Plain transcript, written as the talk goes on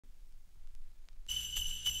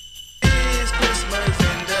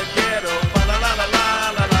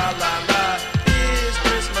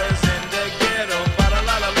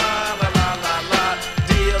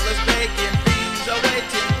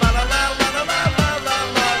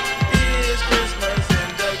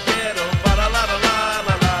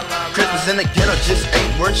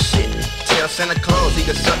worth shit. Tell Santa Claus he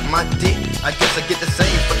could suck my dick. I guess I get the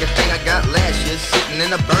same fucking thing I got last year. Sitting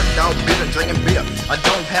in a burnt out building drinking beer. I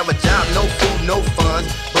don't have a job, no food, no funds,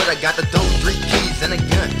 but I got the dope, 3 keys and a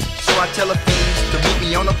gun. So I tell the fiends to meet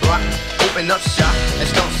me on the block, open up shop and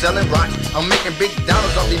start selling rocks. I'm making big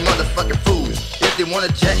dollars off these motherfucking fools. If they want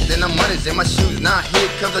a jack, then the money's in my shoes. Now here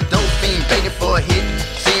comes a dope fiend begging for a hit,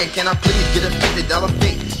 saying can I please get a $50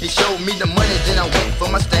 fix. He showed me the money, then I went for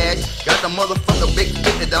my stash. Got the motherfucker big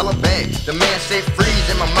 $50 bag. The man said freeze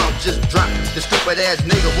and my mouth just dropped. The stupid ass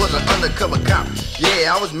nigga was an undercover cop. Yeah,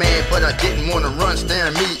 I was mad, but I didn't want to run.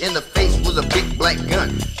 Staring me in the face was a big black gun.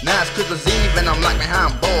 Now it's Christmas Eve and I'm locked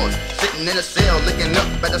behind bars, sitting in a cell looking up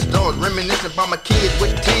at the stars, reminiscing about my kids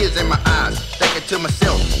with tears in my eyes, thinking to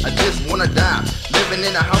myself, I just wanna die. Living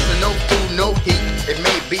in a house with no food, no heat. It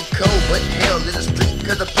may be cold, but hell is a street.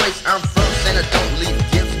 Cause the place I'm from, Santa don't leave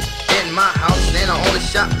gifts. In my house, Santa only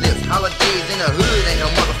shoplifts. Holidays in the hood ain't no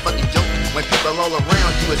motherfucking joke. When people all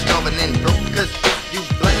around you is starving and broke. Cause if you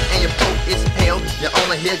black and you're broke, it's hell. You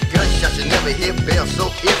only hear gunshots, you never hear bells. So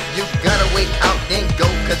if you gotta wait out, then go.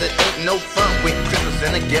 Cause it ain't no fun with Christmas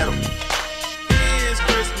in the ghetto. It's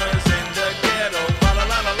Christmas in the ghetto. La la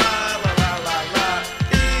la la la la la la.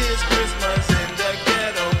 It's Christmas in the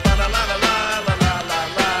ghetto. La la la la la la la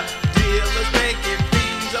la. Dealers making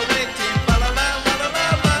fiends are waiting. La la la la la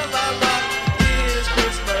la la la. It's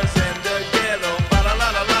Christmas in the ghetto. La la la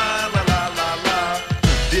la la la la la.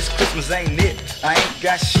 This Christmas ain't it, I ain't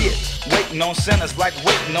got shit. Waiting on Santa's like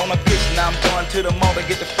waiting on a bitch. Now I'm going to the mall to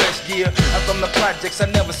get the fresh gear. I'm from the projects, I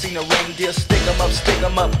never seen a reindeer. Stick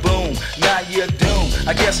 'em up, boom, now you're doomed.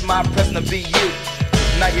 I guess my present will be you.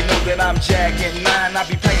 Now you know that I'm jacking 9, I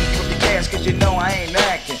be paying you with the cash cause you know I ain't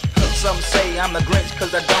acting. Some say I'm the Grinch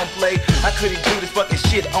cause I don't play. I couldn't do this fucking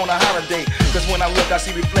shit on a holiday. Cause when I look I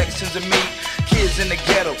see reflections of me. Kids in the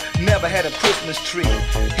ghetto never had a Christmas tree.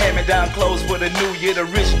 Hand-me-down clothes for the new year. The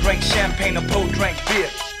rich drink champagne, the poor drink beer.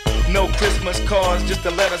 No Christmas cards, just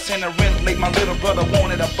a letter sent a rent late. My little brother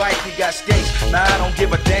wanted a bike, he got skates. Now I don't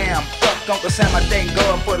give a damn. Fuck Uncle Sam, I thank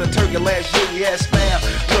God for the turkey last year. We had spam.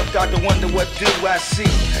 Look out the window, what do I see?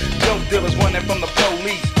 Dope dealers running from the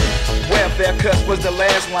police. Welfare cuts was the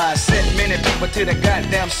last line. Sent many people to the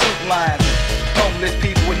goddamn soup line. Homeless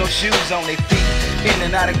people with no shoes on their feet. In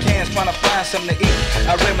and out of cans trying to find something to eat.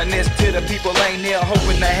 I reminisce to the people ain't there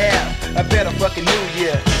hoping to have a better fucking new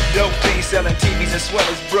year. Dope fiends selling TVs and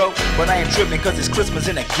sweaters, bro. But I ain't tripping cause it's Christmas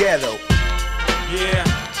in the ghetto. Yeah,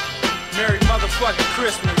 Merry motherfucking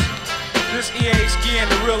Christmas. This EA Ski and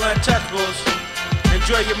the Real Untouchables.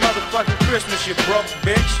 Enjoy your motherfucking Christmas, you broke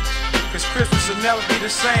bitch. Cause Christmas will never be the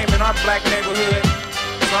same in our black neighborhood.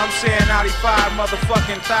 So I'm saying 95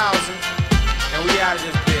 motherfucking thousand. And we out of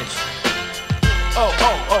this bitch. Oh,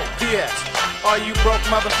 P.S. All you broke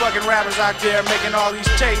motherfucking rappers out there making all these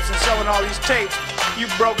tapes and selling all these tapes, you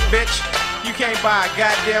broke bitch. You can't buy a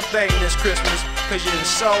goddamn thing this Christmas cause you're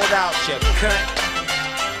sold out, you cunt.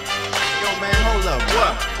 Yo man, hold up.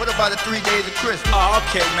 What about the 3 days of Christmas? Oh,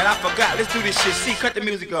 okay, man, I forgot. Let's do this shit. See, cut the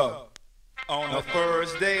music off. On the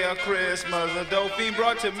first day of Christmas, a dope fiend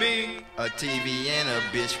brought to me a TV and a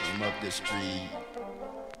bitch from up the street.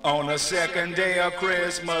 On the second day of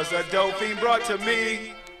Christmas, a dope fiend brought to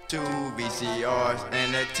me 2 VCRs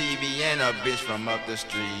and a TV and a bitch from up the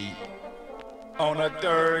street. On the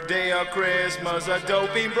third day of Christmas, a dope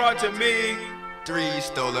fiend brought to me 3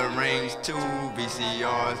 stolen rings, 2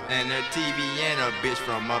 VCRs, and a TV and a bitch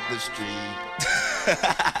from up the street.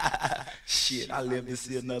 Shit, I live to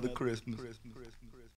see another Christmas.